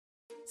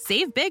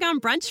Save big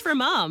on brunch for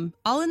mom,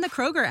 all in the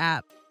Kroger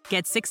app.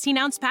 Get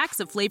 16-ounce packs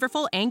of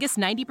flavorful Angus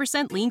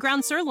 90% lean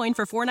ground sirloin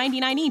for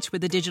 $4.99 each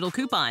with a digital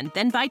coupon.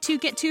 Then buy 2,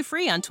 get 2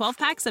 free on 12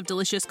 packs of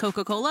delicious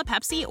Coca-Cola,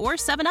 Pepsi, or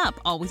 7-Up,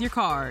 all with your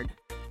card.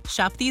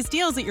 Shop these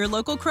deals at your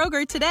local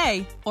Kroger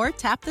today, or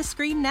tap the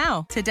screen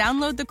now to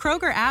download the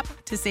Kroger app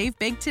to save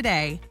big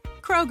today.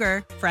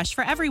 Kroger, fresh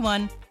for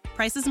everyone.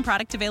 Prices and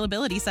product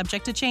availability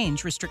subject to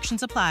change.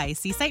 Restrictions apply.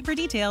 See site for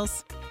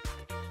details.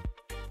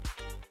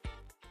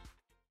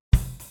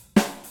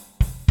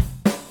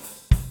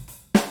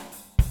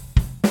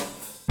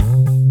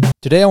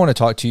 Today I want to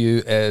talk to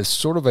you as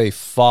sort of a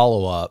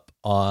follow-up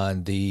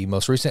on the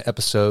most recent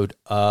episode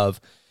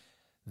of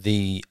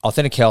the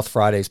Authentic Health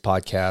Fridays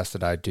podcast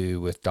that I do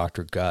with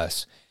Dr.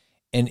 Gus.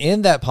 And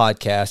in that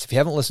podcast, if you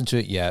haven't listened to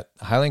it yet,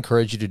 I highly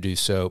encourage you to do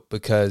so,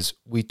 because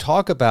we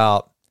talk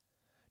about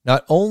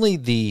not only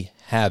the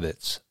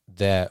habits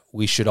that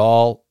we should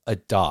all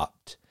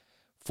adopt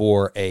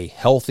for a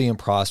healthy and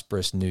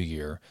prosperous new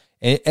year,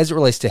 and as it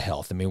relates to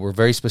health. I mean, we're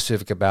very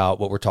specific about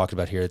what we're talking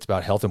about here. It's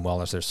about health and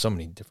wellness. There's so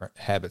many different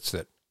habits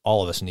that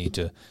all of us need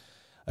to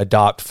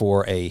adopt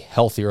for a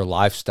healthier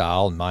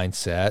lifestyle and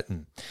mindset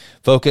and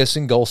focus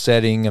and goal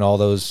setting and all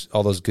those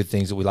good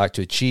things that we like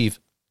to achieve.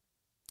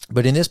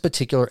 But in this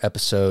particular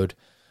episode,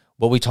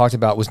 what we talked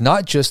about was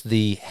not just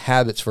the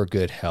habits for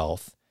good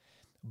health,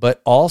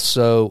 but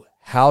also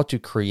how to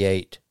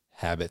create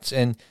habits.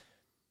 And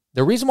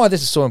the reason why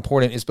this is so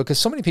important is because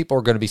so many people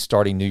are going to be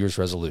starting New Year's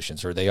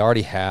resolutions, or they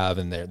already have,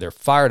 and they're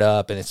fired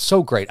up, and it's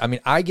so great. I mean,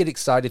 I get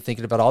excited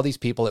thinking about all these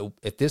people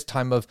at this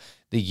time of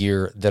the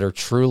year that are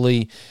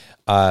truly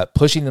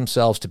pushing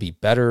themselves to be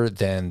better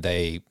than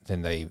they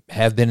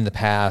have been in the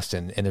past,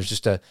 and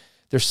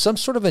there's some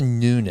sort of a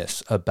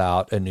newness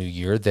about a new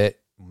year that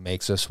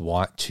makes us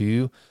want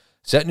to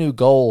set new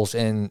goals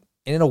and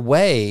in a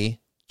way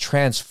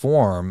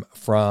transform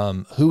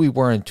from who we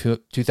were in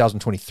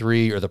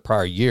 2023 or the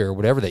prior year,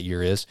 whatever that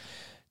year is,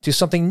 to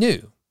something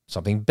new,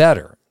 something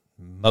better.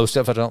 Most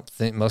of us, I don't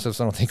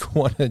think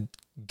want to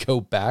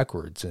go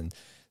backwards and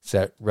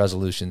set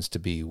resolutions to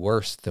be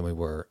worse than we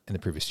were in the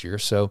previous year.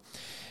 So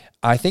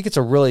I think it's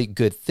a really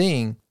good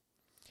thing.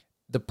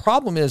 The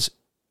problem is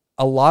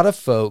a lot of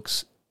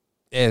folks,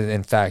 and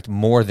in fact,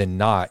 more than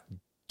not,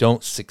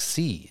 don't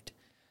succeed.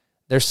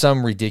 There's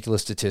some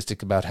ridiculous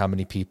statistic about how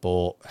many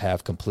people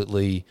have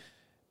completely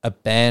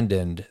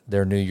abandoned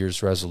their New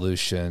Year's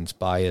resolutions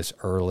by as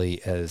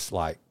early as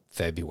like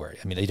February.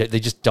 I mean,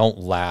 they just don't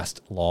last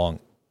long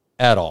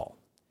at all.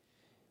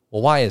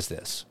 Well, why is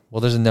this?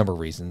 Well, there's a number of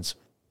reasons.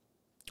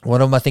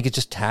 One of them, I think, is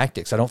just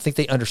tactics. I don't think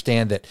they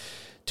understand that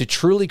to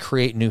truly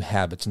create new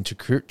habits and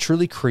to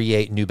truly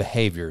create new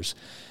behaviors,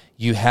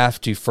 you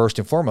have to first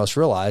and foremost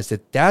realize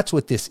that that's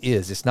what this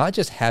is. It's not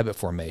just habit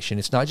formation.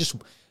 It's not just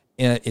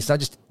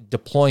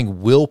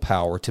deploying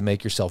willpower to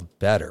make yourself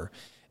better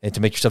and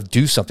to make yourself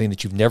do something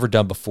that you've never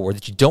done before,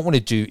 that you don't want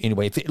to do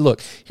anyway. Look,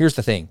 here's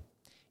the thing.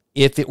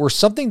 If it were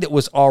something that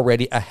was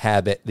already a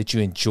habit that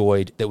you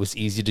enjoyed, that was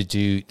easy to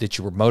do, that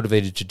you were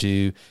motivated to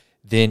do,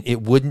 then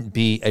it wouldn't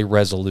be a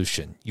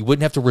resolution. You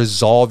wouldn't have to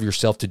resolve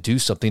yourself to do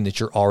something that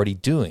you're already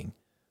doing.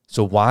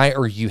 So why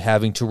are you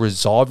having to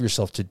resolve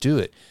yourself to do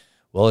it?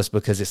 Well, it's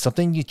because it's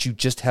something that you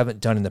just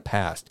haven't done in the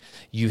past.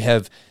 You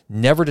have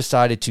never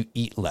decided to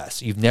eat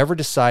less. You've never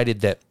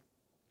decided that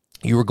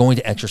you were going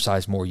to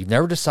exercise more. You've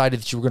never decided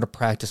that you were going to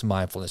practice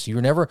mindfulness. You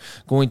were never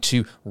going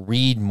to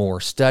read more,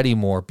 study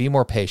more, be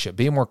more patient,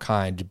 be more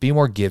kind, be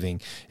more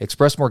giving,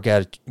 express more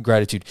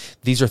gratitude.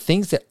 These are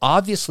things that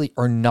obviously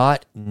are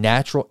not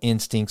natural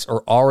instincts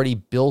or already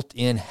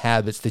built-in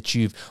habits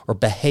or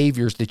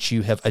behaviors that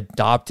you have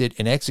adopted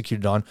and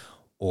executed on,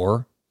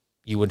 or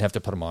you wouldn't have to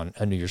put them on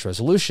a New Year's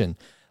resolution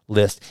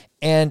list.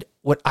 And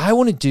what I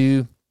want to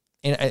do,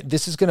 and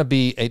this is going to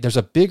be, there's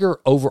a bigger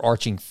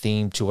overarching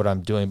theme to what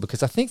I'm doing,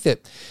 because I think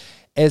that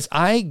as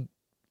I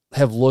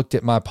have looked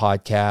at my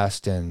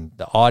podcast and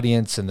the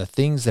audience and the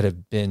things that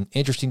have been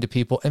interesting to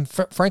people, and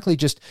frankly,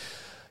 just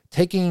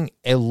taking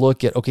a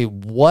look at, okay,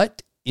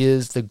 what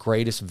is the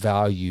greatest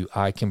value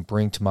I can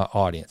bring to my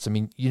audience? I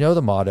mean, you know,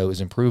 the motto is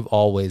improve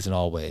always and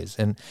always.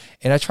 And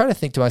I try to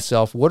think to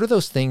myself, what are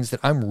those things that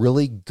I'm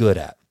really good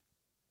at?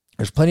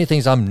 There's plenty of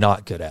things I'm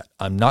not good at.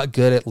 I'm not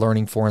good at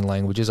learning foreign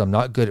languages. I'm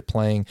not good at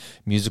playing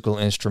musical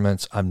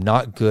instruments. I'm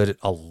not good at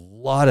a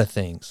lot of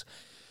things.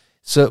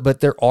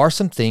 But there are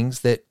some things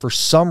that for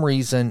some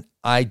reason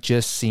I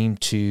just seem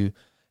to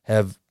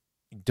have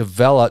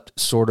developed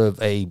sort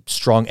of a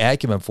strong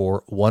acumen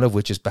for, one of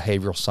which is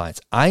behavioral science.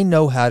 I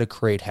know how to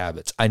create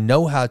habits. I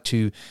know how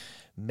to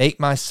make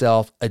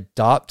myself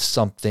adopt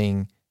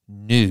something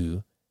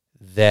new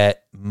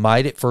that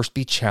might at first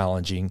be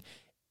challenging,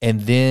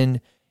 and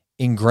then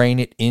ingrain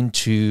it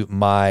into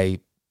my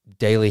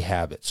daily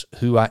habits,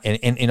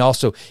 and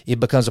also it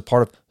becomes a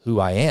part of who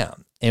I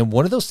am. And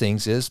one of those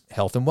things is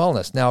health and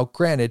wellness. Now,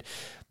 granted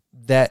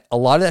that a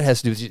lot of that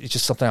has to do with, it's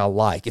just something I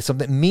like. It's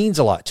something that means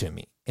a lot to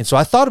me. And so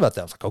I thought about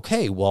that. I was like,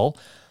 okay, well,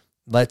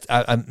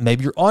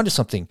 maybe you're onto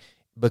something.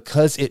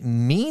 Because it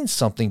means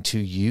something to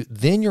you,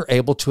 then you're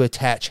able to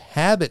attach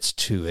habits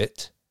to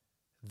it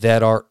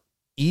that are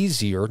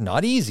easier,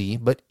 not easy,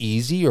 but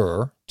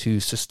easier to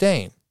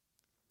sustain.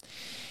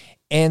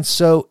 And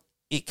so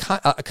it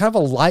kind of a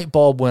light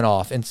bulb went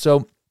off. And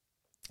so,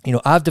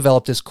 I've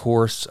developed this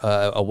course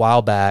a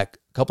while back,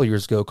 a couple of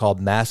years ago, called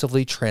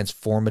Massively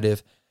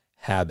Transformative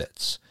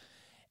Habits.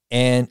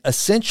 And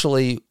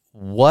essentially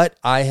what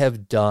I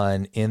have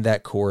done in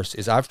that course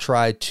is I've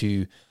tried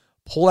to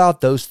pull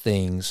out those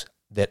things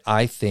that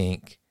I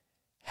think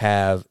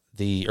have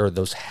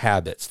those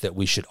habits that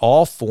we should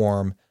all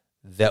form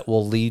that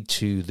will lead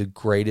to the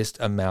greatest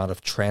amount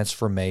of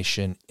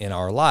transformation in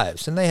our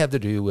lives. And they have to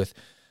do with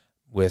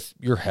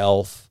your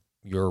health,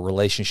 your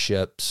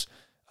relationships,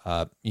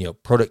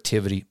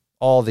 productivity,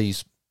 all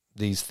these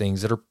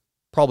things that are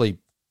probably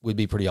would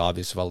be pretty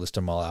obvious if I list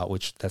them all out,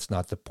 which that's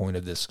not the point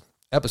of this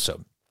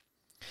episode.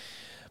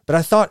 But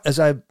I thought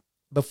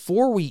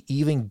before we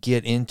even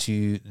get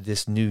into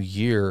this new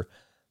year,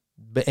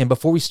 and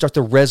before we start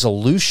the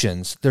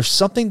resolutions, there's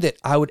something that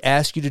I would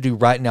ask you to do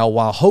right now.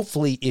 While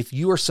hopefully, if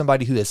you are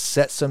somebody who has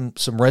set some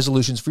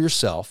resolutions for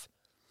yourself,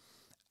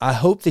 I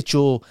hope that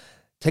you'll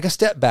take a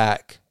step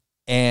back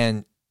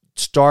and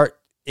start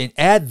and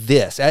add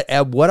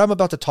what I'm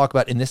about to talk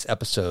about in this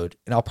episode.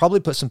 And I'll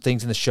probably put some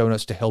things in the show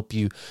notes to help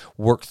you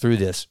work through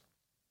this.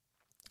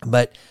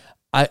 But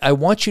I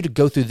want you to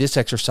go through this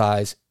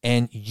exercise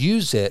and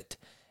use it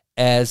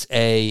as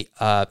a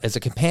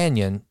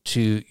companion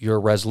to your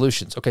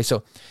resolutions. Okay,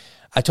 so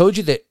I told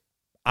you that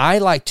I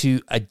like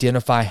to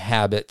identify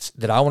habits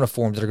that I want to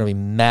form that are going to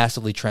be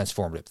massively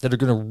transformative, that are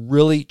going to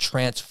really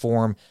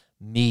transform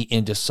me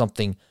into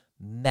something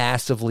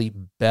massively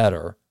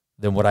better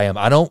than what I am.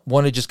 I don't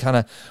want to just kind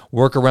of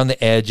work around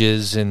the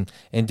edges and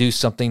do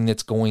something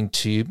that's going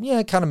to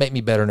kind of make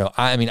me better. No,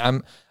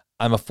 I'm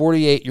a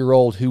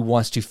 48-year-old who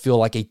wants to feel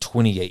like a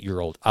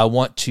 28-year-old. I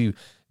want to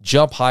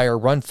jump higher,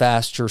 run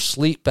faster,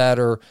 sleep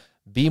better,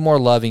 be more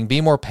loving,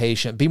 be more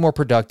patient, be more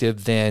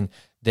productive than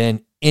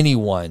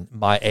anyone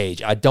my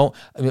age. My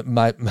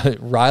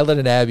Rylan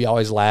and Abby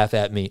always laugh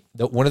at me.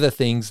 One of the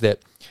things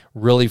that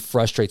really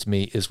frustrates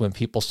me is when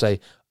people say,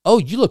 "Oh,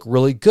 you look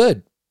really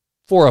good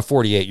for a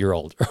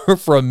 48-year-old or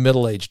for a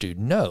middle-aged dude."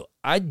 No,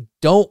 I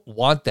don't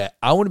want that.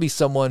 I want to be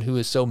someone who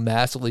is so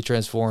massively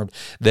transformed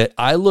that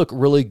I look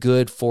really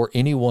good for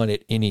anyone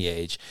at any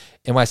age.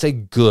 And when I say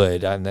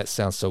good, and that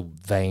sounds so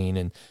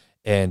vain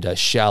and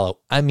shallow,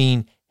 I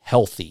mean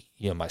healthy.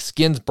 My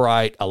skin's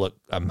bright.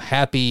 I'm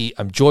happy.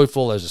 I'm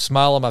joyful. There's a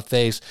smile on my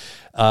face.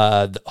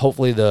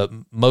 Hopefully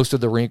most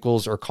of the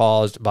wrinkles are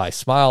caused by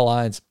smile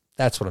lines.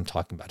 That's what I'm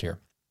talking about here.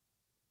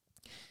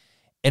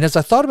 And as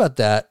I thought about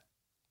that,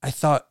 I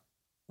thought,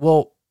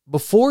 well,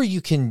 before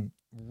you can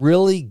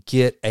really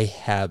get a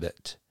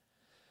habit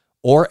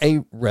or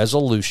a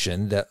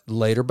resolution that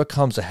later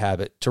becomes a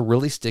habit to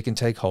really stick and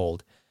take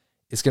hold,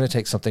 it's going to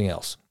take something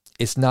else.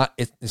 It's not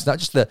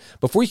just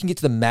before you can get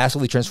to the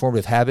massively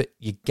transformative habit,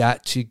 you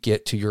got to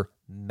get to your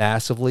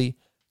massively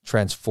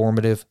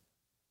transformative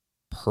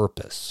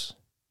purpose.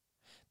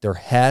 There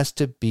has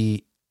to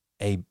be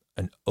an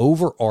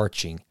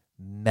overarching,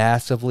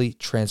 massively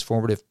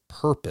transformative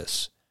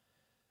purpose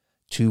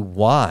to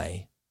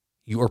why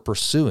you are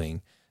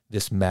pursuing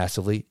this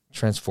massively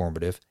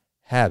transformative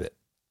habit.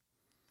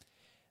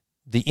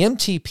 The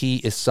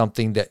MTP is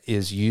something that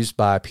is used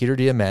by Peter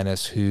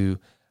Diamandis, who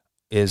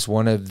is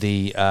one of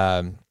the,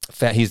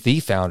 he's the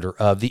founder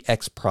of the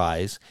X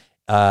Prize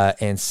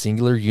and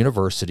Singular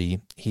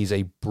University. He's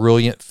a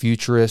brilliant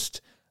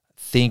futurist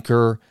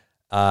thinker.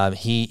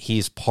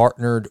 He's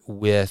partnered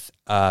with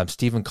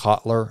Stephen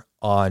Kotler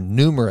on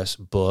numerous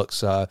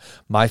books,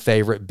 my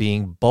favorite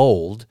being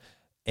Bold,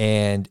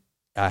 and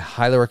I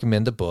highly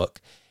recommend the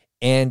book.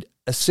 And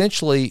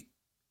essentially,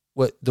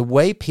 the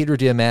way Peter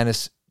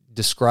Diamandis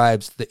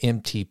describes the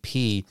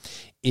MTP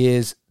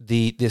is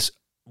this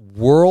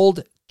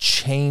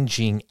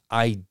world-changing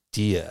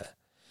idea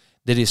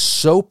that is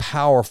so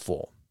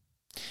powerful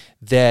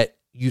that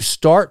you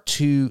start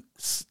to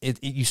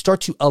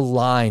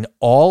align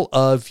all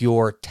of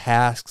your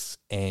tasks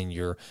and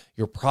your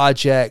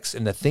projects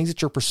and the things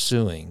that you're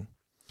pursuing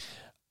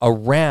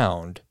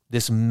around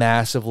this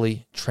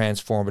massively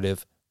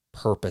transformative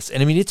purpose.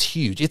 And I mean, it's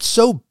huge. It's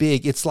so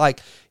big. It's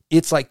like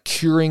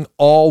curing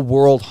all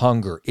world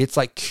hunger. It's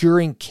like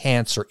curing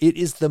cancer. It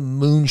is the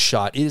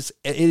moonshot.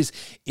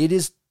 It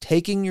is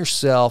taking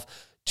yourself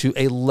to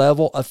a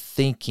level of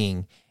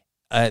thinking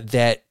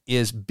that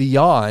is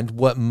beyond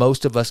what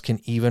most of us can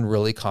even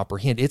really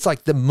comprehend. It's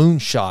like the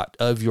moonshot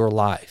of your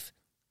life.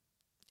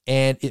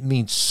 And it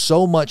means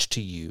so much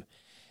to you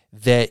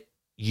that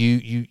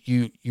you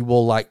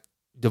will like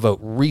devote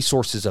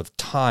resources of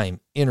time,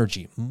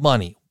 energy,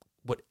 money,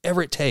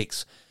 whatever it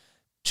takes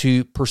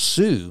to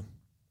pursue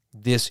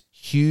this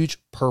huge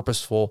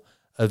purposeful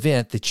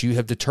event that you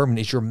have determined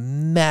is your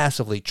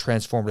massively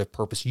transformative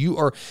purpose.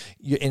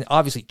 And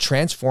obviously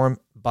transform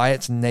by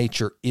its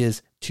nature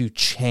is to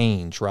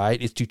change,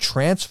 right? It's to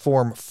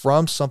transform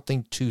from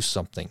something to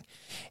something.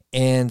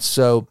 And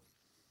so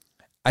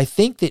I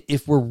think that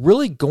if we're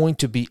really going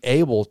to be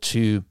able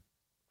to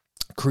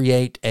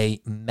create a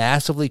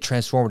massively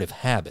transformative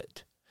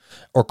habit,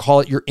 or call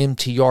it your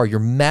MTR, your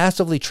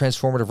massively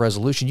transformative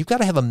resolution, you've got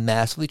to have a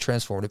massively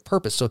transformative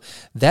purpose. So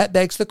that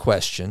begs the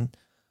question,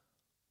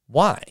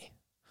 why?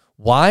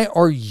 Why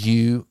are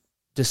you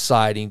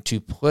deciding to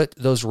put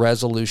those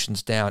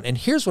resolutions down? And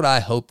here's what I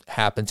hope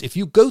happens. If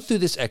you go through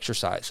this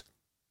exercise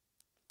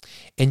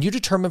and you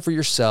determine for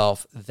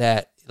yourself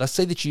that, let's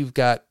say that you've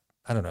got,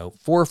 4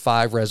 or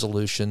 5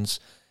 resolutions,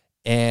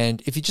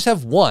 and if you just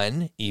have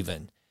one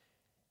even,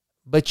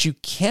 but you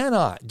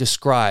cannot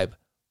describe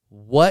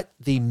what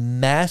the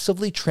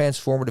massively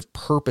transformative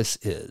purpose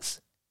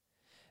is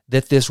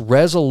that this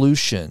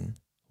resolution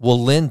will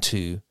lend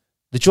to,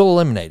 that you'll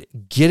eliminate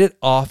it. Get it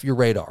off your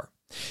radar.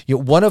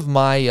 One of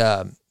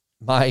my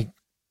my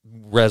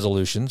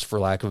resolutions, for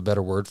lack of a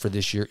better word, for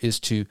this year is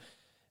to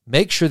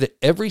make sure that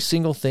every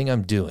single thing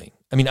I'm doing,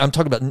 I'm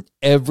talking about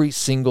every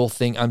single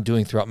thing I'm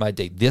doing throughout my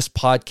day, this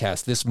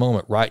podcast, this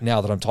moment right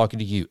now that I'm talking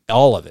to you,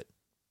 all of it,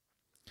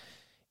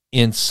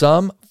 in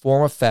some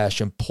form or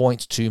fashion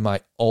points to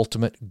my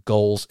ultimate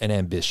goals and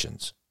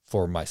ambitions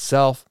for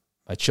myself,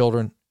 my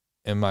children,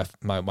 and my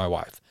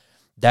wife.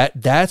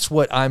 That's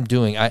what I'm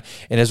doing. And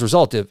as a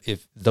result,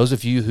 if those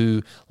of you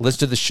who listen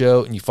to the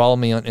show and you follow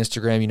me on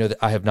Instagram, you know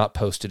that I have not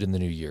posted in the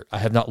new year.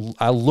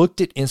 I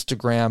looked at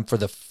Instagram for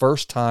the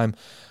first time,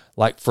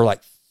 for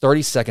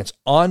 30 seconds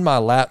on my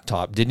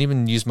laptop, didn't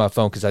even use my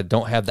phone because I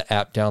don't have the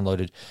app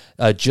downloaded,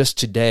 just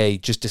today,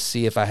 just to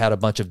see if I had a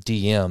bunch of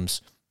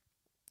DMs,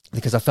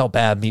 because I felt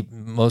bad.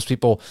 Most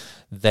people,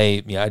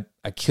 I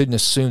couldn't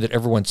assume that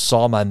everyone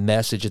saw my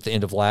message at the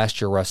end of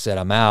last year where I said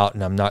I'm out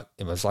and I'm not.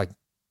 It was like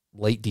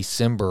late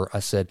December.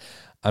 I said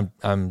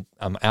I'm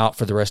out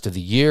for the rest of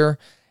the year,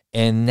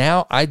 and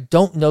now I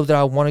don't know that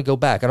I want to go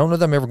back. I don't know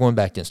that I'm ever going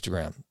back to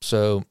Instagram.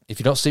 So if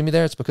you don't see me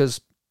there, it's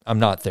because I'm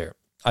not there.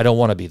 I don't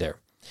want to be there,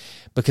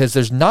 because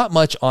there's not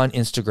much on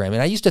Instagram.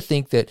 And I used to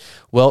think that,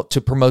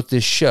 to promote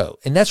this show,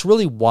 and that's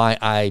really why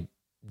I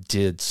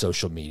did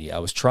social media. I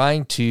was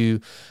trying to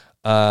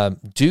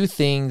do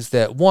things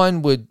that,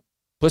 one, would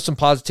put some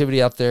positivity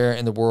out there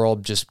in the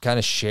world, just kind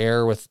of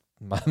share with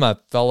my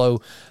fellow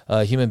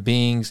human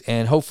beings,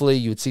 and hopefully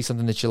you would see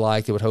something that you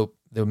like that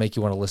would make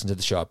you want to listen to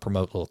the show. I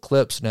promote little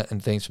clips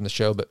and things from the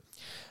show, but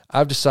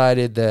I've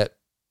decided that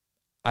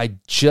I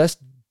just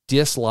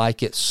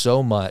dislike it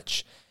so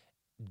much,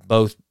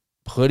 both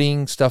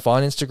putting stuff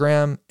on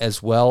Instagram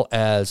as well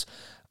as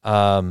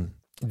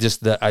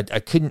just that I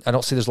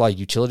don't see there's a lot of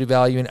utility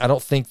value in it. I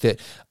don't think that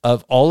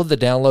of all of the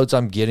downloads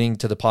I'm getting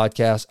to the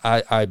podcast,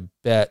 I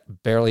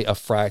bet barely a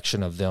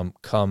fraction of them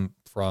come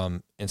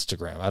from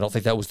Instagram. I don't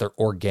think that was their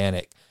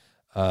organic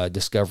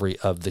discovery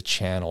of the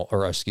channel,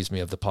 or of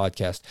the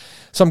podcast.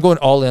 So I'm going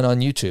all in on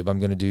YouTube. I'm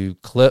going to do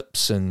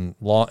clips and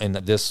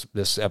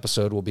this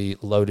episode will be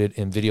loaded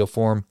in video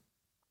form,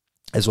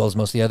 as well as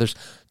most of the others,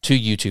 to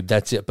YouTube.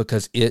 That's it,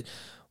 because it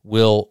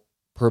will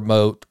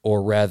promote,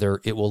 or rather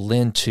it will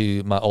lend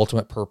to my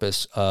ultimate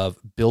purpose of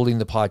building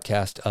the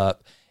podcast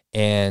up,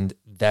 and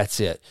that's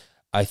it.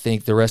 I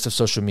think the rest of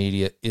social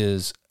media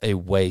is a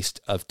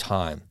waste of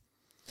time.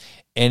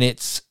 And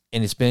it's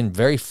been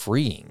very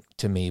freeing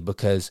to me,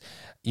 because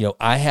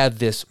I have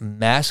this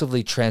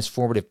massively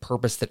transformative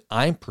purpose that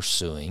I'm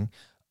pursuing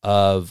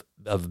of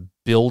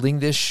building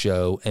this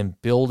show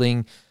and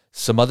building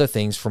some other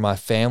things for my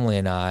family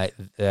and I,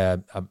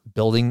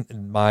 building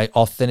my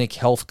authentic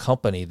health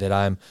company that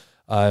I'm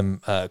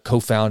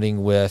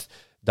co-founding with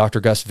Dr.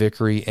 Gus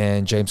Vickery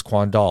and James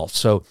Quandall.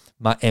 So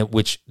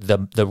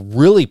the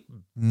really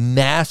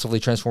massively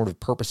transformative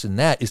purpose in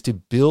that is to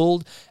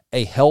build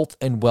a health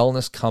and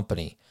wellness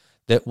company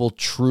that will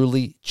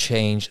truly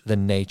change the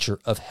nature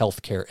of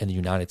healthcare in the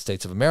United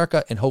States of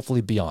America and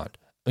hopefully beyond.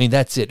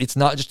 That's it. It's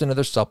not just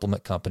another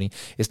supplement company.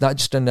 It's not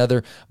just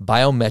another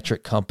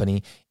biometric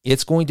company.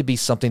 It's going to be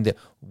something that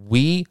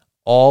we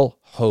all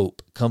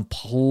hope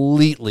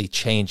completely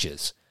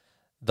changes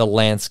the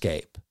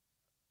landscape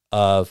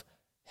of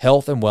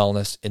health and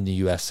wellness in the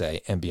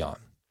USA and beyond.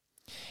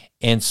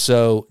 And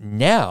so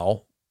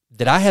now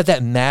that I have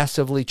that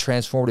massively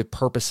transformative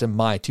purpose in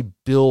mind to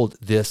build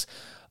this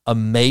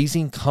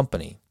amazing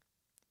company,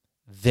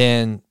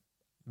 then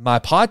my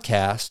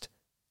podcast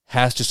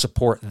has to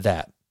support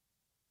that.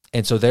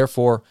 And so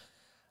therefore,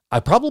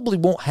 I probably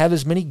won't have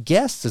as many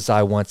guests as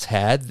I once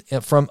had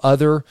from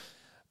other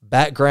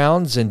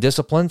backgrounds and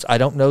disciplines. I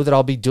don't know that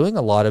I'll be doing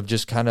a lot of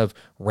just kind of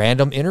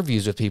random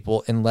interviews with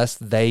people unless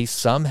they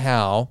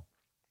somehow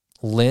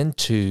lend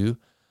to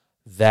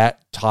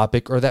that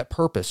topic or that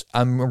purpose.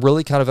 I'm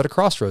really kind of at a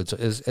crossroads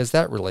as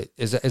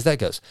that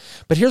goes.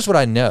 But here's what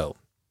I know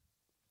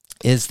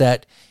is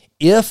that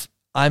if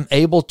I'm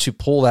able to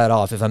pull that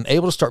off, if I'm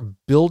able to start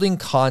building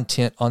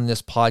content on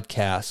this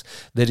podcast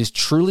that is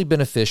truly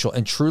beneficial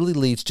and truly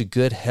leads to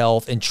good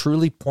health and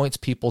truly points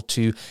people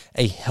to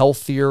a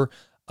healthier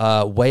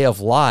way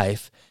of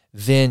life,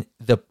 then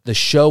the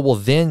show will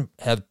then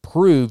have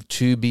proved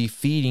to be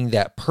feeding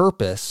that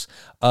purpose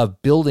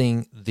of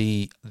building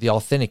the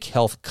authentic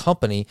health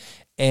company,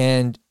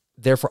 and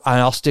therefore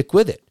I'll stick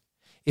with it.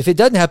 If it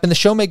doesn't happen, the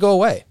show may go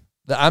away.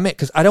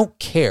 Because I don't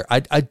care.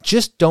 I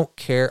just don't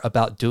care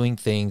about doing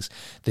things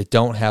that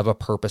don't have a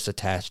purpose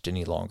attached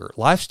any longer.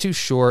 Life's too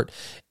short,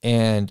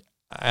 and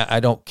I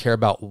don't care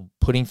about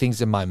putting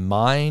things in my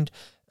mind,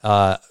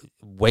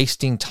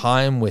 wasting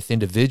time with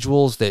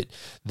individuals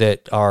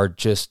that are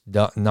just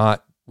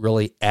not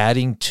really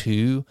adding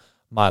to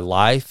my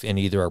life in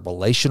either a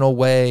relational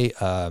way,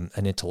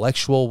 an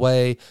intellectual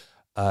way.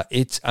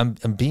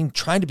 I'm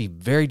trying to be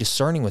very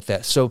discerning with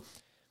that. So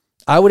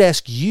I would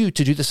ask you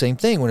to do the same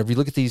thing whenever you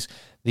look at these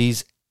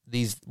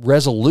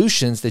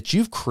resolutions that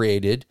you've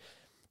created,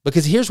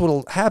 because here's what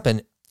will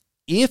happen.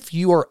 If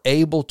you are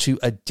able to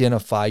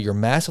identify your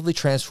massively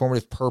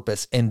transformative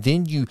purpose, and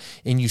then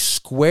you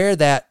square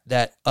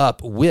that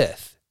up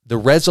with the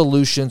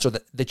resolutions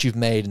that you've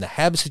made and the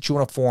habits that you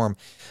want to form,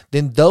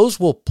 then those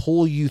will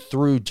pull you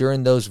through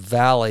during those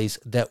valleys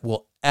that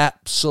will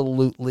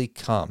absolutely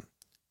come.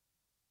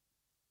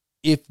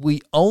 If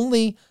we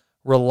only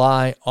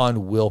rely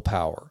on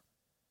willpower,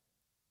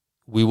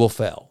 we will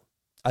fail.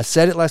 I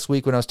said it last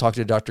week when I was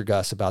talking to Dr.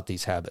 Gus about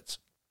these habits.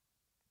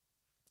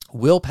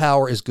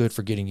 Willpower is good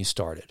for getting you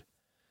started.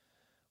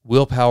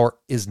 Willpower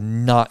is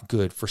not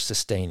good for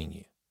sustaining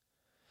you.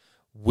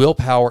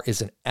 Willpower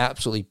is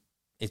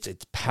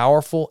it's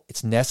powerful,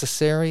 it's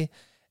necessary,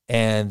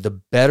 and the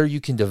better you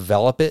can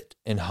develop it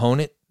and hone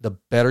it, the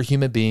better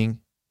human being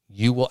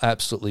you will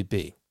absolutely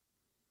be.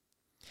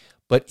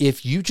 But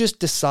if you just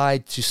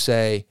decide to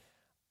say,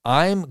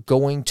 I'm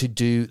going to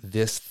do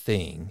this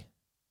thing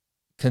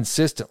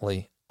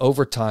consistently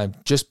over time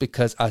just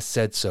because I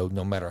said so,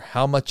 no matter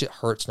how much it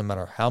hurts, no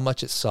matter how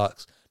much it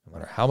sucks, no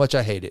matter how much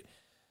I hate it,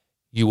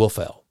 you will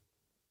fail.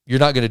 You're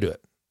not going to do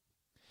it.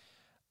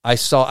 I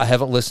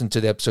haven't listened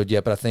to the episode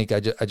yet, but I think I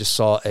just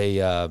saw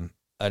a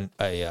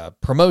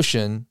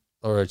promotion,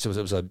 or it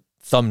was a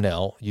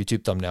thumbnail,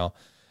 YouTube thumbnail,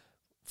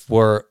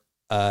 where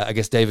I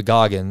guess David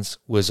Goggins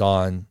was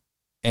on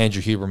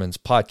Andrew Huberman's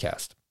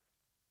podcast.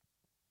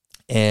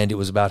 And it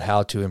was about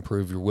how to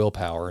improve your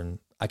willpower. And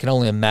I can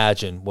only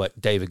imagine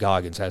what David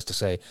Goggins has to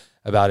say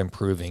about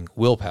improving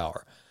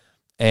willpower.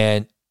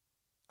 And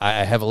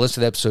I haven't listened to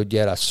the episode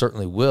yet. I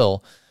certainly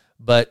will.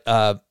 But,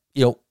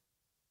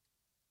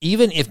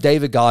 even if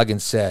David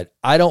Goggins said,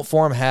 I don't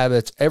form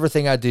habits,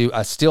 everything I do,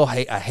 I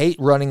hate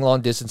running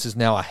long distances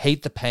now. I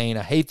hate the pain.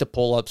 I hate the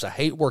pull-ups. I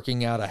hate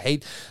working out. I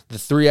hate the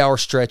 3-hour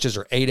stretches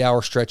or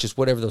 8-hour stretches,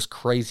 whatever those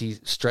crazy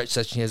stretch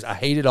sessions is. I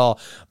hate it all,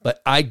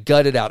 but I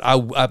gut it out.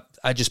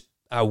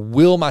 I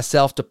will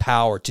myself to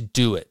power to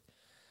do it.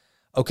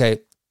 Okay,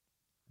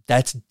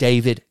 that's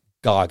David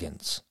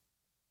Goggins.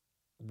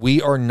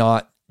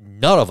 None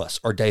of us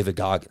are David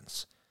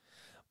Goggins.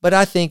 But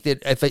I think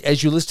that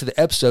as you listen to the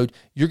episode,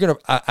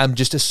 I'm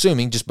just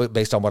assuming, just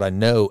based on what I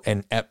know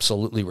and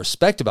absolutely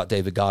respect about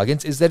David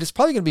Goggins, is that it's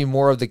probably going to be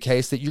more of the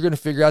case that you're going to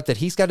figure out that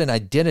he's got an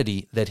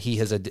identity that he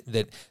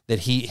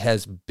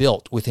has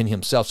built within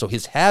himself. So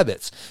his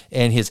habits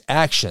and his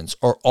actions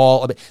are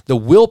all, the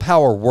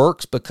willpower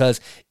works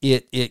because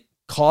it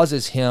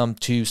causes him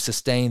to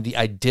sustain the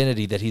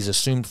identity that he's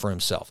assumed for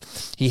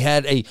himself. He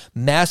had a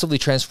massively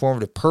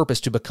transformative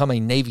purpose to become a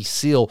Navy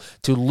SEAL,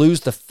 to lose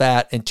the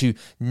fat and to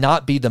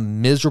not be the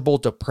miserable,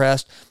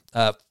 depressed,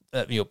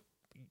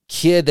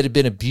 kid that had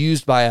been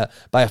abused by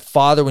a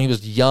father when he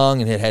was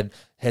young and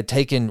had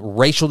taken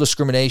racial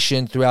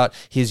discrimination throughout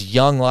his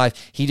young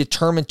life. He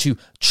determined to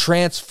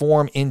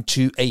transform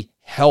into a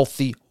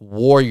healthy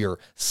warrior,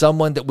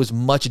 someone that was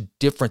much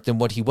different than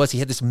what he was. He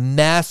had this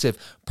massive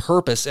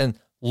purpose, and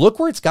look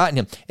where it's gotten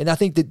him. And I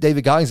think that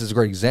David Goggins is a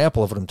great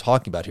example of what I'm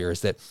talking about here,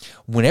 is that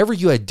whenever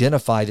you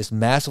identify this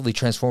massively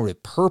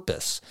transformative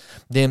purpose,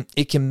 then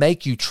it can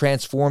make you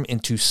transform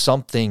into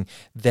something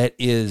that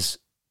is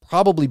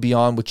probably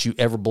beyond what you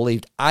ever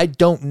believed. I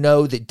don't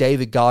know that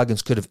David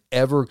Goggins could have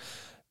ever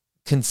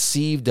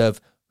conceived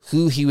of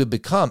who he would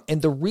become.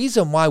 And the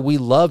reason why we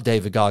love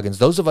David Goggins,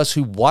 those of us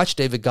who watch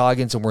David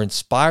Goggins and were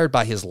inspired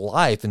by his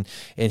life and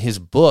his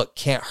book,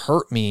 Can't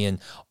Hurt Me,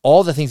 and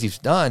all the things he's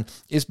done,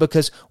 is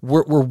because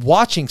we're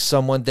watching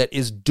someone that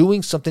is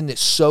doing something that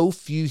so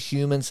few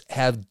humans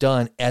have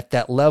done at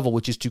that level,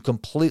 which is to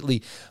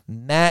completely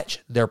match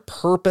their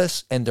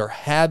purpose and their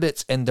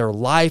habits and their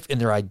life and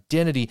their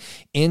identity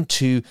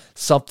into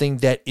something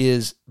that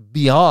is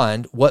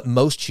beyond what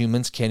most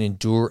humans can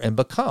endure and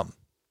become.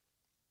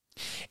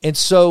 And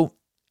so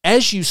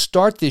as you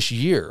start this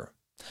year,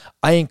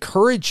 I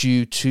encourage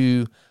you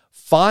to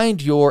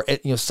find your,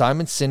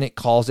 Simon Sinek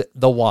calls it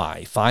the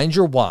why. Find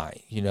your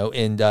why,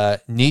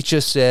 and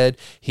Nietzsche said,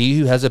 he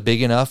who has a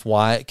big enough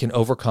why can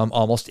overcome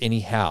almost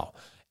any how.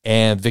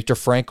 And Viktor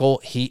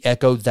Frankl, he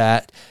echoed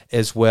that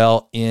as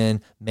well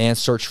in Man's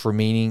Search for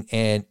Meaning,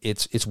 and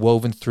it's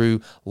woven through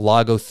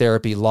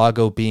logotherapy,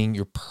 logo being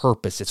your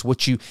purpose. It's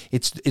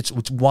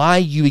why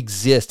you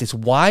exist. It's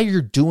why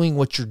you're doing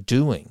what you're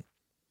doing.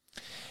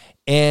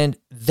 And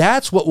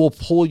that's what will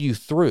pull you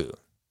through.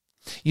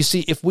 You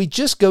see, if we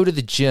just go to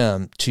the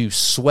gym to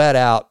sweat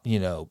out,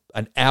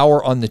 an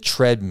hour on the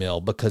treadmill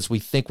because we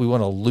think we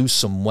want to lose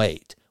some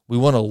weight, we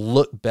want to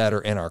look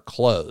better in our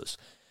clothes,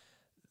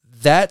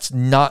 that's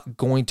not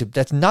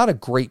a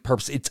great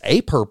purpose. It's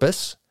a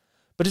purpose,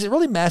 but is it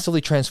really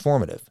massively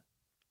transformative?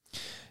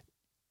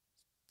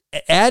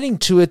 Adding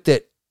to it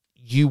that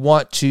you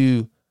want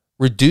to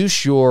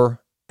reduce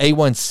your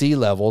A1C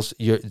levels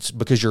it's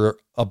because you're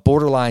a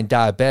borderline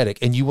diabetic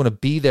and you want to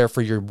be there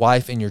for your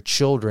wife and your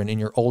children in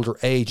your older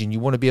age, and you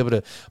want to be able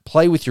to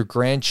play with your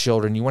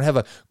grandchildren. You want to have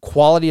a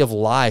quality of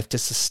life to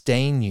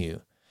sustain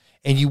you.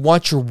 And you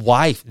want your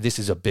wife, this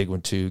is a big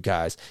one too,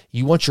 guys.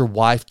 You want your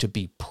wife to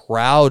be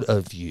proud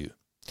of you.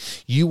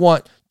 You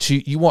want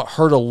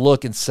her to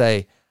look and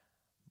say,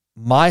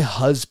 my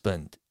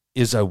husband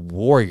is a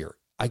warrior.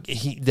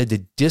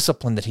 The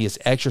discipline that he has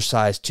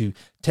exercised to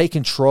take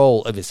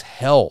control of his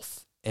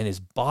health and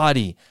his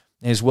body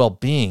and his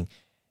well-being,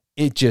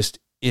 it's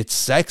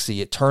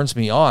sexy. It turns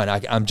me on.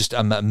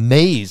 I'm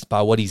amazed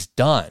by what he's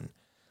done.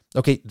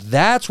 Okay,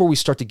 that's where we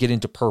start to get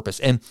into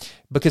purpose. And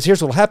because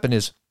here's what will happen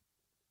is,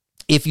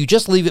 if you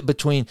just leave it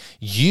between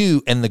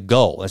you and the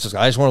goal, it's just,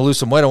 I just want to lose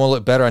some weight, I want to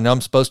look better, I know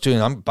I'm supposed to,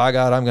 and by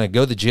God, I'm going to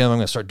go to the gym, I'm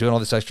going to start doing all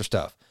this extra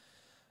stuff.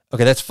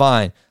 Okay, that's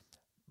fine.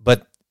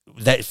 But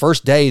that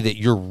first day that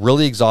you're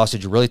really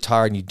exhausted, you're really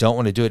tired, and you don't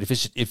want to do it,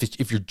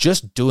 if you're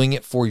just doing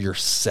it for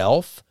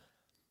yourself,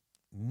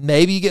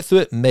 maybe you get through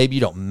it, maybe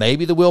you don't.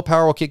 Maybe the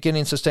willpower will kick in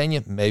and sustain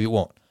you, maybe it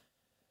won't.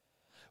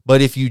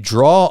 But if you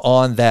draw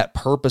on that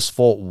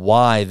purposeful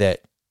why,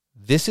 that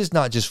this is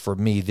not just for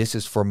me, this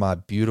is for my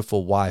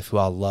beautiful wife who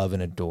I love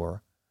and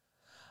adore,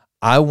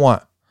 I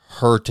want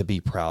her to be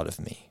proud of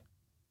me.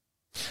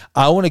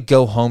 I want to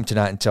go home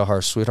tonight and tell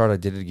her, sweetheart, I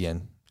did it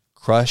again.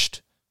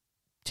 Crushed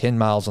 10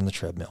 miles on the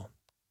treadmill.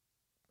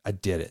 I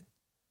did it.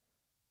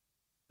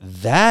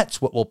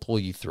 That's what will pull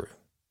you through.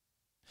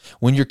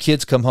 When your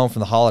kids come home from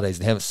the holidays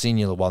and they haven't seen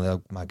you in a while, they're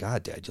like, my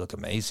God, Dad, you look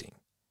amazing.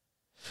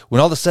 When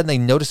all of a sudden they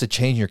notice a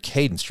change in your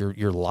cadence,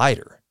 you're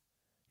lighter,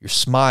 you're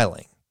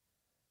smiling.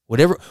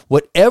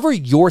 Whatever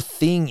your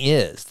thing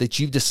is that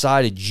you've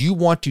decided you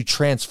want to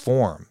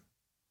transform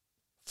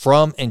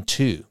from and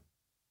to,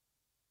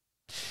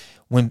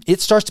 when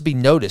it starts to be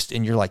noticed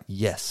and you're like,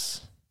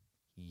 yes,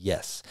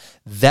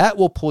 that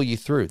will pull you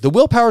through. The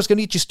willpower is going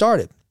to get you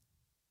started.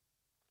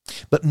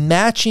 But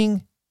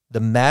matching the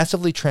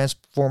massively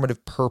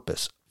transformative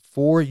purpose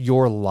for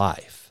your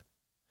life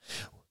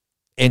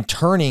and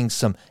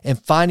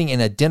finding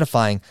and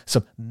identifying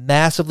some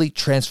massively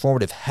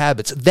transformative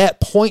habits that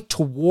point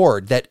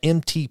toward that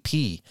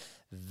MTP,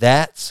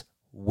 that's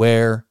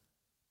where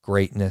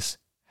greatness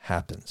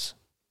happens.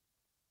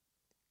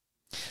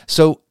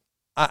 So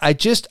I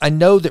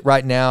know that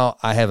right now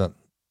I haven't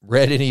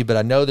read any, but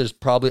I know there's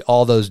probably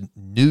all those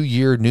new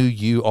year, new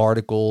you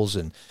articles.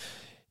 And,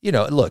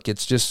 look,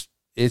 it's just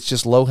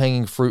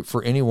low-hanging fruit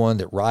for anyone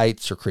that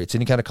writes or creates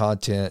any kind of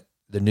content.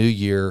 The new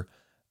year,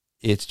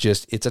 it's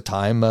a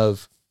time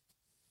of,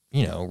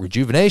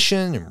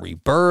 rejuvenation and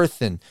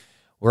rebirth, and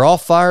we're all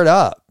fired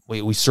up.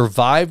 We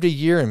survived a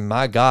year, and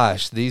my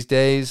gosh, these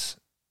days,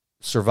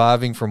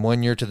 surviving from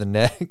one year to the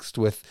next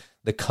with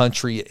the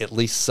country at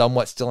least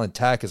somewhat still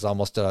intact is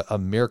almost a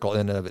miracle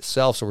in and of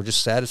itself. So we're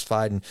just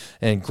satisfied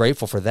and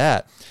grateful for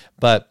that.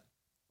 But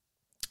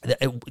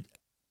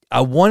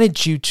I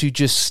wanted you to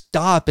just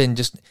stop and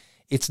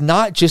it's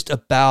not just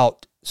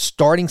about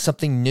starting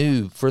something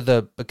new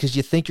because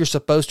you think you're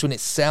supposed to and it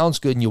sounds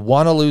good and you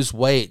want to lose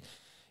weight.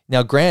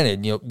 Now,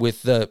 granted,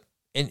 there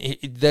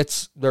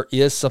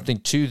is something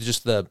to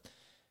just the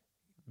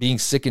being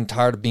sick and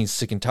tired of being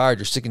sick and tired.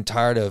 You're sick and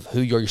tired of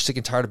who you are. You're sick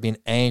and tired of being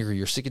angry.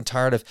 You're sick and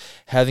tired of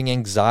having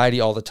anxiety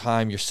all the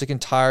time. You're sick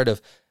and tired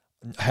of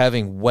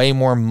having way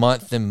more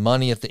month than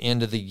money at the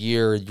end of the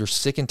year. You're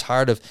sick and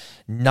tired of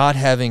not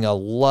having a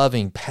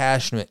loving,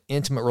 passionate,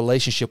 intimate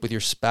relationship with your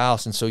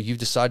spouse. And so you've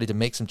decided to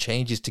make some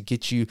changes to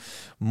get you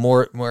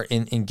more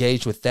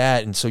engaged with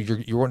that. And so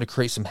you're wanting to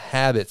create some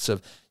habits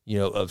of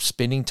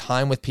spending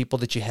time with people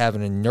that you have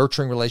and in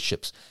nurturing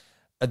relationships.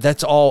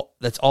 That's all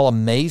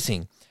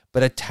amazing.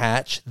 But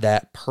attach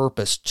that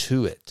purpose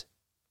to it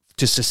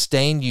to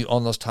sustain you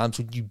on those times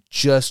when you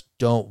just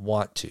don't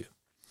want to.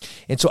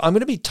 And so I'm going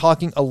to be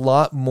talking a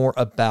lot more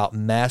about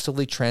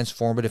massively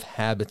transformative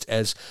habits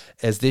as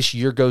this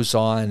year goes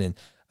on. And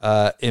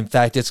in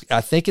fact,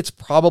 I think it's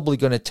probably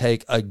going to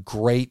take a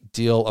great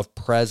deal of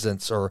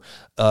presence or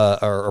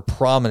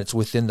prominence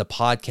within the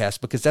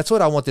podcast, because that's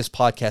what I want this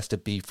podcast to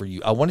be for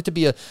you. I want it to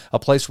be a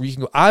place where you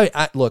can go.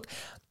 Look,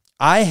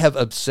 I have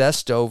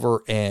obsessed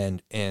over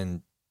and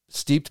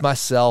steeped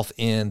myself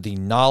in the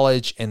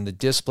knowledge and the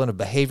discipline of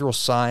behavioral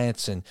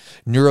science and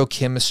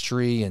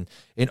neurochemistry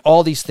and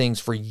all these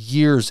things for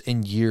years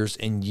and years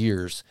and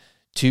years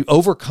to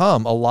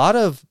overcome a lot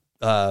of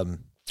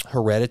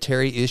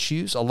hereditary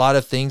issues, a lot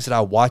of things that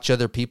I watch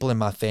other people in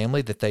my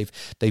family that they've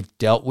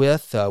dealt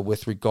with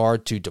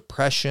regard to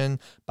depression,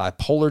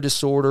 bipolar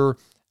disorder,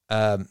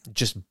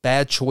 just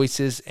bad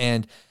choices.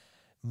 And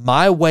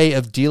my way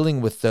of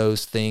dealing with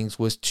those things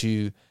was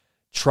to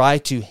try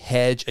to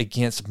hedge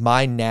against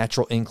my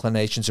natural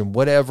inclinations and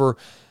whatever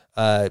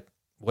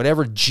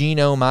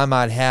genome I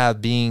might have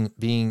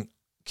being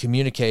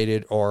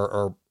communicated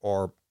or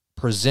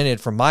presented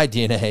from my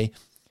DNA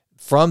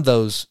from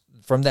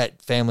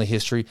that family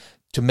history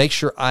to make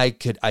sure I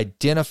could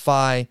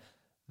identify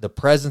the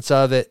presence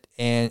of it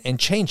and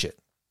change it.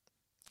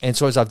 And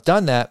so as I've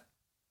done that,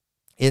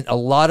 a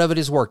lot of it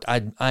has worked.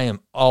 I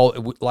am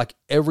all, like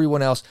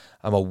everyone else,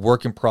 I'm a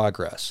work in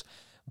progress.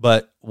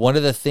 But one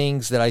of the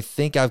things that I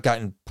think I've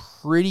gotten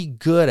pretty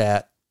good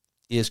at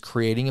is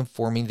creating and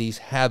forming these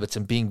habits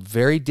and being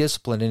very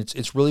disciplined. And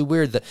it's really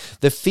weird.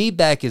 The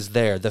feedback is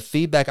there. The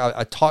feedback,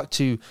 I talk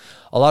to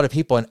a lot of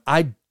people, and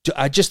I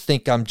just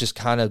think I'm just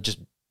kind of just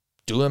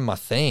doing my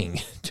thing,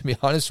 to be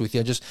honest with you.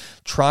 I'm just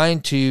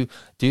trying to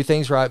do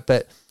things right.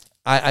 But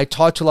I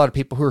talk to a lot of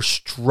people who are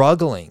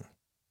struggling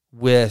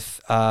with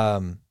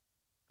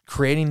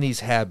creating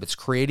these habits,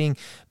 creating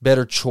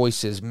better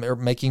choices,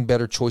 making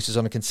better choices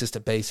on a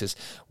consistent basis,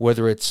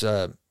 whether it's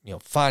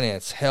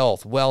finance,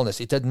 health, wellness,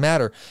 it doesn't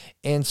matter.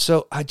 And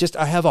so I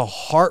have a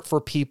heart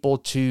for people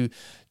to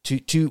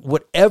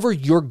whatever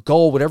your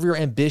goal, whatever your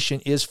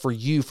ambition is for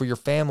you, for your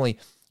family.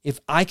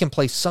 If I can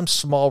play some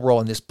small role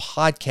in this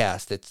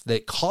podcast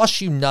that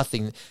costs you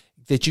nothing,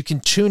 that you can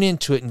tune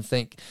into it and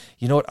think,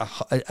 you know what,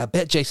 I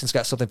bet Jason's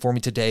got something for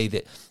me today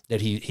that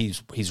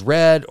he's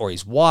read, or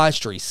he's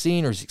watched, or he's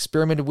seen, or he's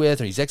experimented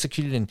with, or he's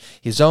executed in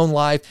his own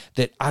life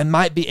that I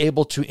might be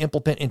able to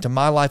implement into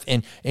my life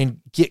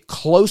and get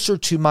closer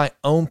to my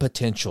own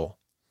potential.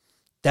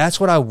 That's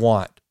what I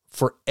want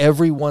for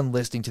everyone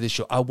listening to this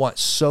show. I want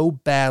so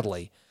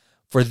badly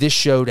for this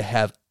show to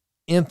have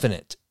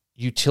infinite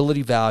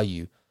utility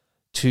value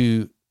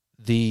to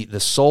the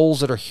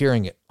souls that are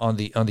hearing it on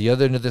the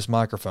other end of this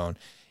microphone.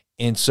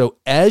 And so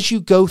as you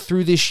go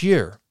through this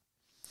year,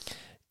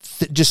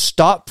 just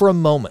stop for a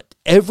moment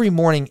every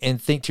morning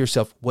and think to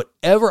yourself,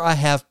 whatever I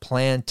have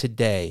planned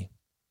today,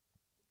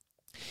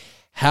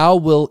 how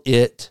will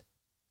it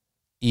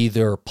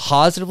either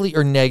positively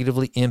or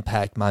negatively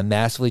impact my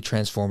massively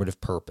transformative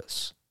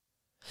purpose?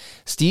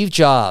 Steve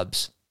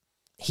Jobs,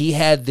 he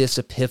had this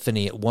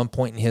epiphany at one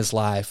point in his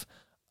life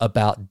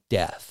about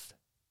death.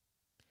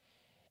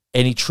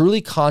 And he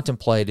truly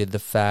contemplated the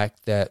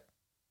fact that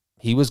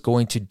he was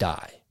going to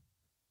die,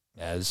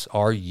 as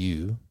are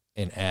you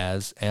and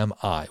as am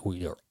I.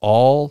 We are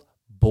all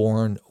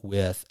born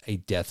with a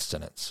death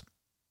sentence.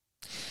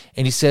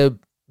 And he said,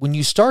 when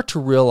you start to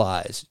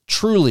realize,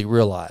 truly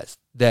realize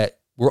that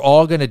we're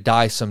all going to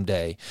die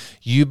someday,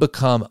 you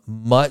become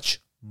much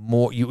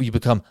more, you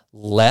become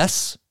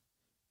less.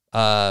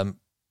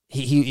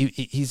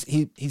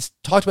 He's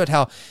talked about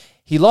how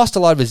he lost a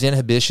lot of his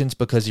inhibitions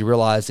because he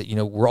realized that,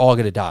 we're all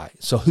going to die.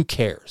 So who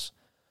cares?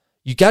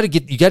 You got to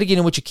get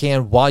in what you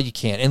can while you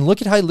can. And look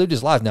at how he lived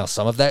his life. Now,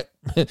 some of that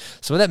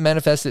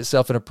manifested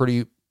itself in a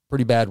pretty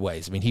bad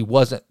ways. I mean, he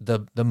wasn't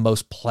the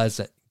most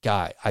pleasant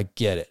guy. I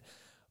get it.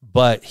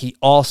 But he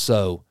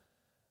also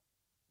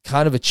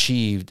kind of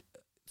achieved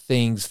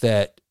things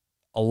that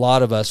a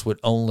lot of us would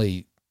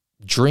only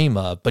dream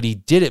of, but he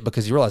did it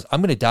because he realized,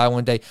 I'm going to die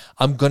one day.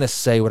 I'm going to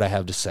say what I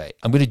have to say.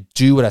 I'm going to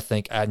do what I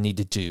think I need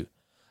to do.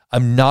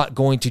 I'm not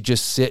going to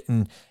just sit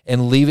and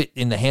leave it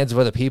in the hands of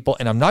other people.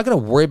 And I'm not going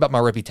to worry about my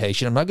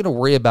reputation. I'm not going to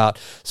worry about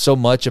so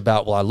much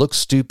about, well, I look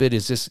stupid.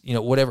 Is this,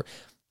 whatever.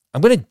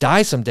 I'm going to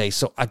die someday.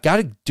 So I got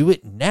to do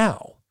it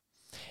now.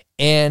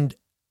 And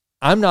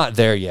I'm not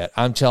there yet.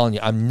 I'm telling you,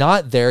 I'm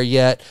not there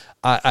yet.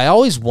 I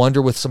always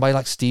wonder with somebody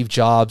like Steve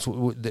Jobs,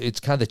 it's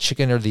kind of the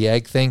chicken or the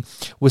egg thing.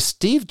 With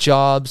Steve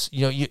Jobs,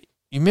 you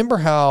remember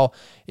how,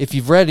 if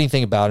you've read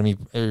anything about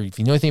him, or if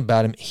you know anything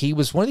about him, he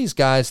was one of these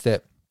guys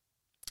that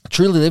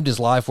truly lived his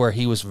life where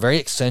he was very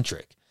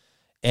eccentric,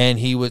 and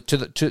he was to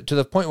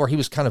the point where he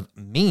was kind of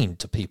mean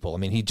to people. I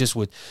mean, he just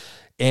would,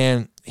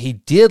 and he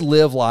did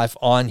live life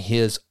on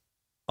his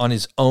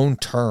own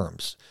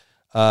terms.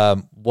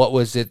 What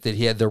was it that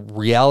he had? The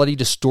reality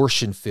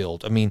distortion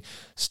field. I mean,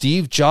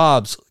 Steve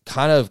Jobs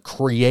kind of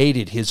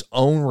created his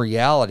own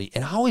reality,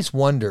 and I always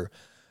wonder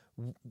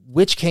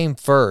which came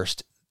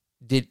first.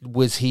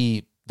 Was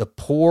he the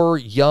poor,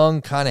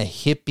 young, kind of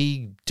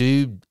hippie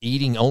dude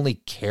eating only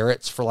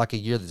carrots for like a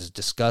year? That's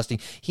disgusting.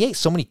 He ate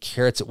so many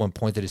carrots at one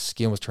point that his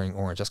skin was turning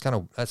orange.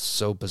 That's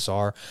so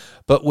bizarre.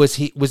 But was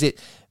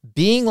it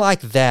being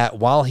like that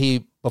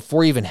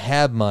before he even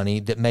had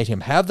money that made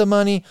him have the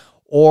money?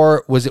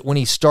 Or was it when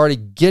he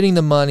started getting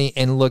the money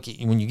and look,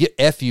 when you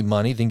get FU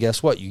money, then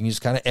guess what? You can just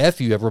kind of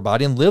FU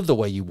everybody and live the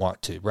way you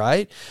want to,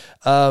 right?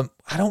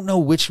 I don't know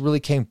which really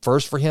came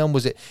first for him.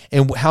 Was it,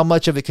 and how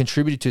much of it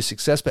contributed to his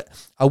success? But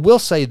I will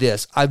say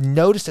this, I've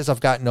noticed as I've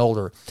gotten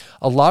older,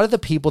 a lot of the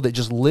people that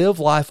just live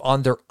life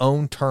on their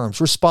own terms,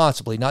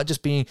 responsibly, not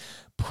just being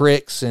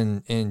pricks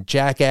and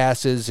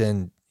jackasses.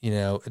 And,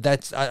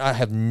 I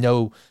have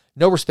no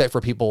respect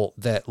for people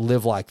that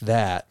live like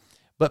that.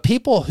 But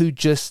people who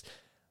just,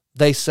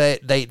 they say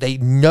they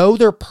know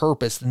their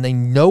purpose and they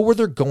know where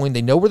they're going.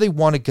 They know where they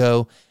want to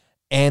go,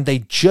 and they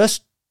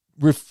just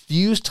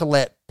refuse to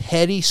let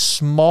petty,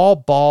 small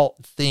ball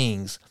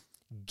things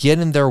get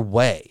in their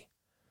way,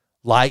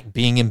 like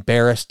being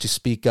embarrassed to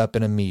speak up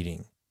in a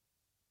meeting,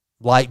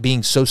 like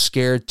being so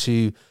scared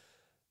to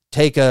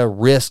take a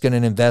risk in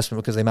an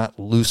investment because they might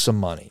lose some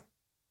money.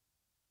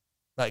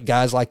 Like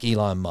guys like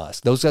Elon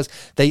Musk. Those guys,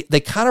 they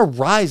kind of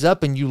rise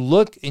up, and you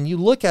look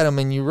at them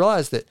and you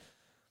realize that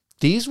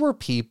these were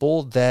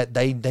people that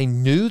they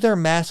knew their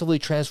massively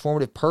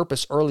transformative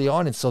purpose early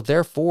on. And so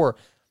therefore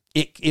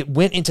it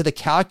went into the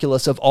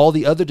calculus of all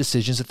the other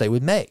decisions that they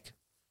would make.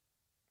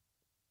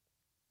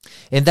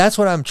 And that's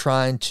what I'm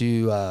trying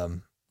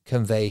to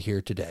convey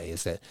here today,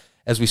 is that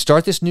as we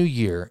start this new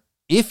year,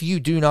 if you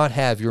do not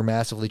have your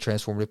massively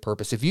transformative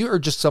purpose, if you are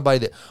just somebody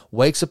that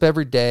wakes up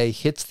every day,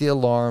 hits the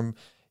alarm,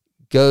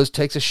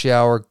 takes a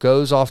shower,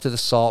 goes off to the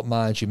salt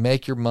mines, you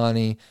make your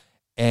money,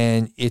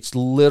 and it's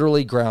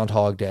literally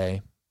Groundhog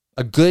Day.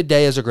 A good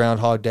day is a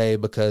Groundhog Day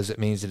because it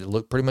means that it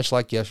looked pretty much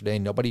like yesterday.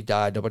 Nobody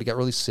died. Nobody got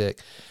really sick.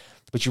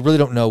 But you really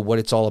don't know what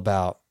it's all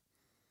about.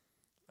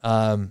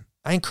 I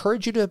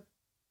encourage you to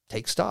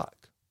take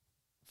stock.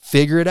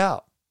 Figure it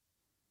out.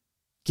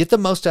 Get the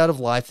most out of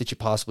life that you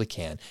possibly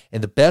can.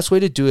 And the best way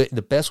to do it, and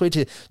the best way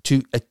to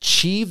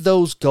achieve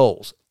those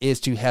goals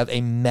is to have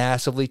a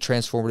massively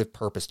transformative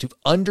purpose, to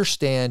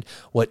understand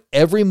what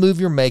every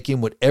move you're making,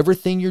 whatever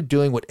thing you're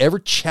doing, whatever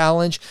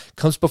challenge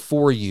comes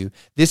before you.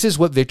 This is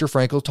what Viktor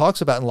Frankl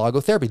talks about in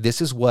logotherapy. This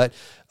is what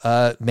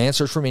Man's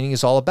Search for Meaning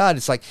is all about.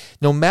 It's like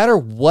no matter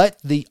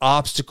what the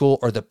obstacle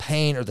or the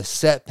pain or the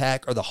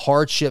setback or the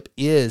hardship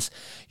is,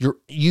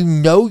 you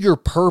know your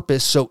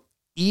purpose. So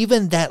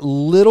even that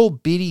little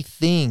bitty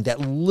thing, that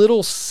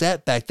little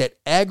setback, that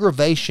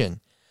aggravation,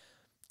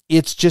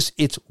 it's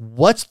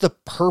what's the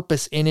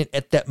purpose in it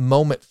at that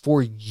moment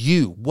for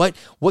you? What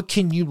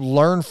can you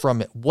learn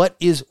from it? What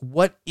is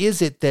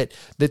it that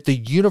the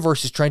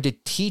universe is trying to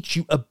teach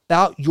you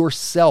about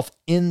yourself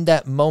in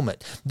that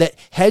moment? That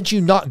had you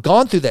not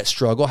gone through that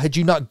struggle, had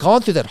you not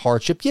gone through that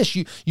hardship, yes,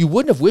 you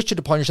wouldn't have wished it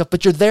upon yourself,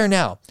 but you're there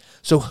now.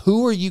 So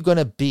who are you going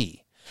to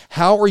be?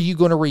 How are you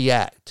going to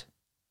react?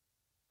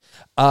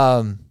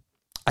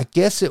 I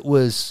guess it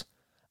was,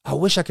 I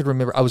wish I could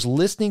remember. I was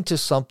listening to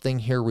something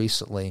here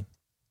recently,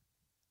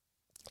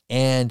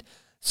 and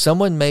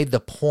someone made the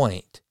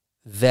point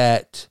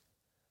that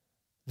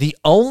the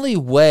only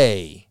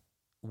way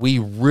we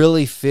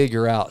really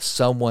figure out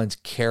someone's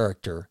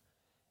character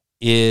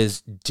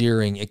is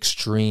during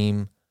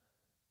extremely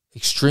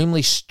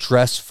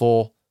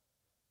stressful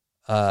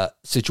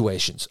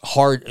situations.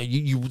 Hard.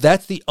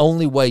 That's the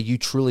only way you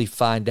truly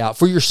find out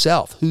for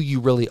yourself who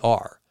you really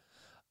are.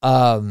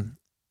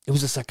 It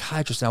was a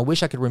psychiatrist, and I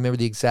wish I could remember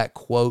the exact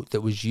quote that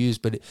was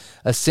used, but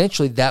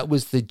essentially that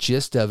was the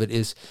gist of it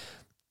is,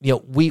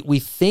 we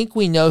think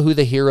we know who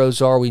the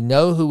heroes are. We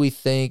know who we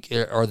think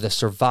are the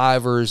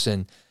survivors,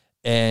 and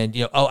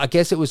I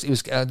guess it was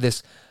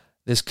this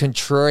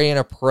contrarian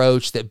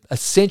approach that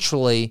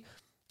essentially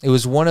it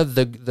was one of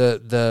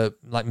the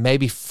like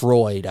maybe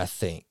Freud, I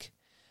think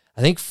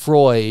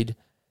Freud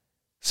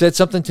said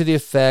something to the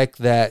effect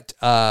that,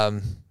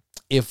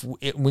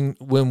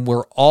 when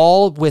we're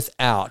all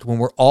without, when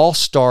we're all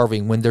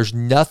starving, when there's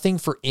nothing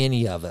for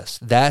any of us,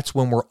 that's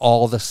when we're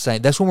all the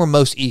same. That's when we're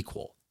most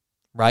equal,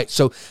 right?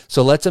 So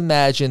let's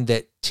imagine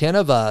that 10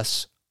 of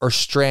us are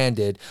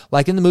stranded,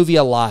 like in the movie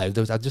Alive.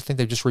 I just think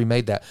they just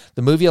remade that.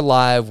 The movie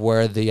Alive,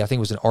 where I think it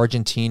was an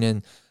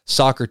Argentinian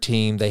soccer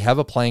team, they have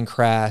a plane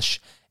crash,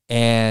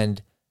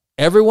 and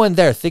everyone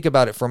there, think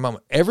about it for a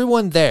moment,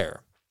 everyone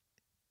there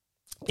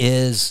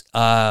is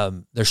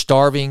they're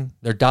starving,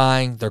 they're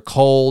dying, they're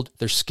cold,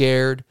 they're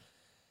scared,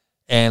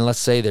 and let's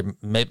say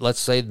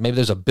maybe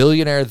there's a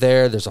billionaire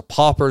there, there's a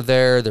pauper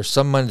there, there's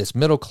someone that's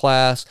middle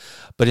class,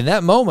 but in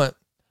that moment,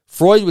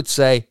 Freud would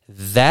say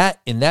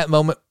that in that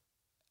moment,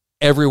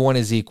 everyone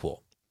is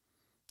equal.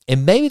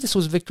 And maybe this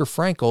was Viktor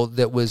Frankl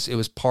it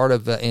was part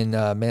of in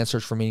Man's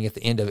Search for Meaning at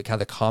the end of it,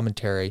 kind of the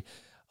commentary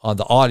on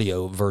the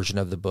audio version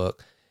of the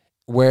book,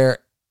 where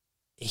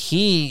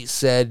he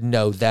said,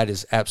 no, that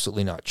is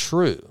absolutely not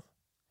true.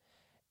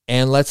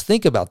 And let's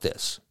think about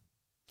this.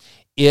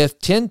 If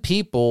 10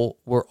 people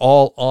were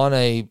all on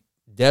a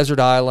desert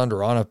island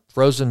or on a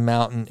frozen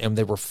mountain and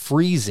they were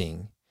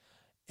freezing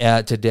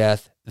to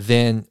death,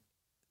 then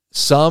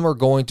some are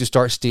going to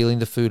start stealing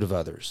the food of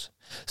others.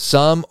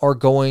 Some are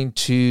going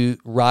to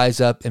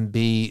rise up and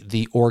be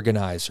the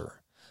organizer.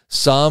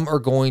 Some are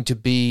going to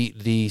be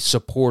the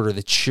supporter,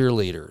 the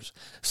cheerleaders.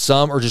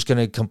 Some are just going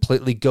to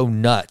completely go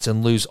nuts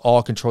and lose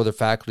all control of their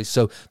faculties.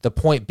 So the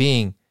point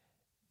being,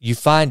 you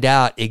find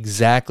out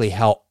exactly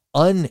how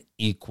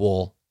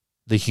unequal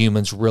the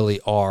humans really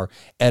are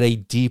at a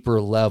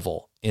deeper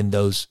level in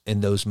those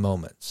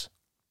moments.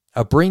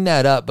 I bring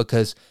that up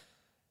because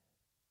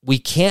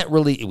we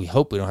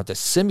hope we don't have to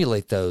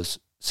simulate those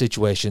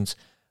situations,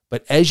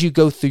 but as you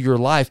go through your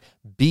life,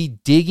 be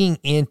digging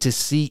in to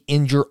see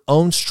in your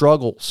own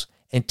struggles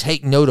and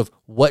take note of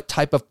what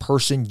type of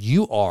person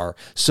you are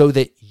so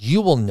that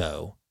you will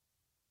know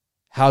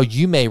how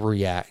you may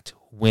react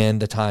when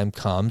the time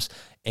comes.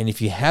 And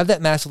if you have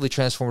that massively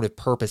transformative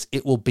purpose,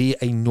 it will be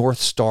a North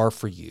Star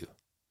for you.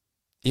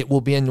 It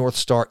will be a North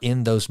Star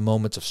in those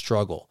moments of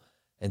struggle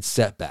and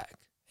setback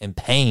and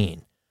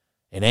pain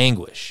and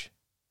anguish.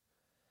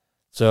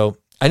 So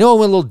I know I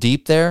went a little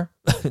deep there,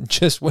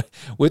 just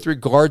with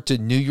regard to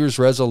New Year's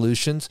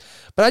resolutions.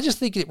 But I just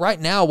think that right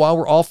now, while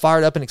we're all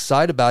fired up and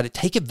excited about it,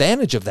 take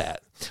advantage of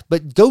that.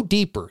 But go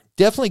deeper.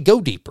 Definitely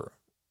go deeper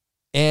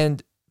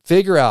and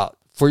figure out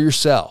for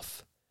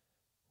yourself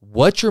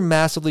what's your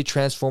massively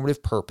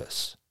transformative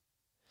purpose.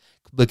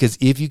 Because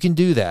if you can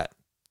do that,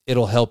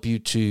 it'll help you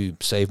to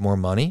save more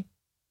money.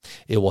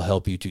 It will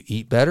help you to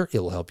eat better. It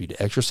will help you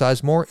to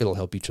exercise more. It'll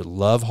help you to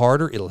love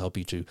harder. It'll help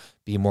you to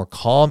be more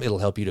calm. It'll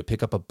help you to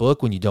pick up a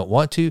book when you don't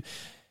want to.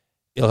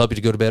 It'll help you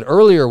to go to bed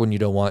earlier when you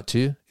don't want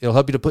to. It'll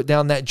help you to put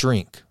down that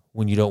drink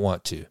when you don't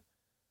want to.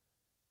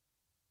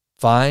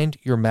 Find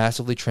your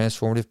massively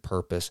transformative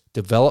purpose.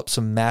 Develop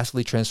some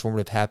massively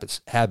transformative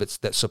habits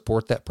that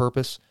support that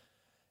purpose,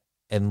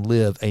 and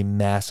live a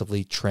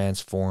massively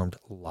transformed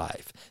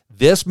life.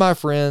 This, my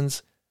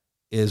friends,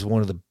 is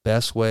one of the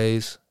best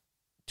ways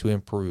to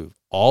improve.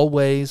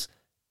 Always,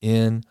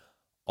 in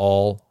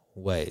all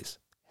ways.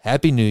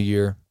 Happy New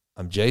Year.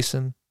 I'm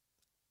Jason,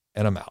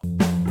 and I'm out.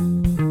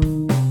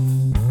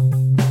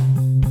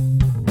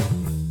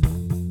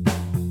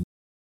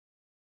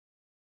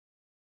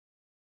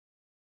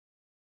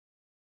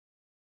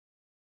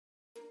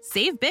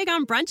 Save big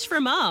on brunch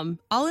for mom,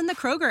 all in the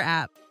Kroger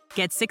app.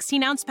 Get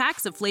 16-ounce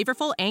packs of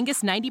flavorful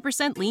Angus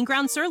 90% lean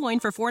ground sirloin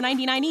for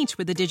 $4.99 each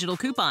with a digital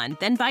coupon.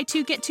 Then buy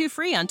 2, get 2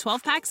 free on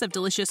 12 packs of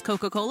delicious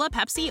Coca-Cola,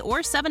 Pepsi, or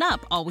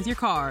 7-Up, all with your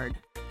card.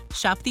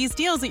 Shop these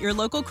deals at your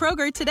local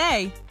Kroger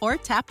today, or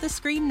tap the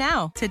screen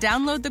now to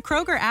download the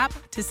Kroger app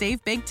to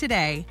save big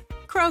today.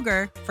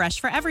 Kroger, fresh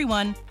for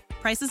everyone.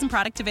 Prices and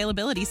product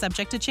availability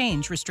subject to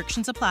change.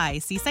 Restrictions apply.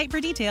 See site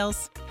for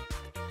details.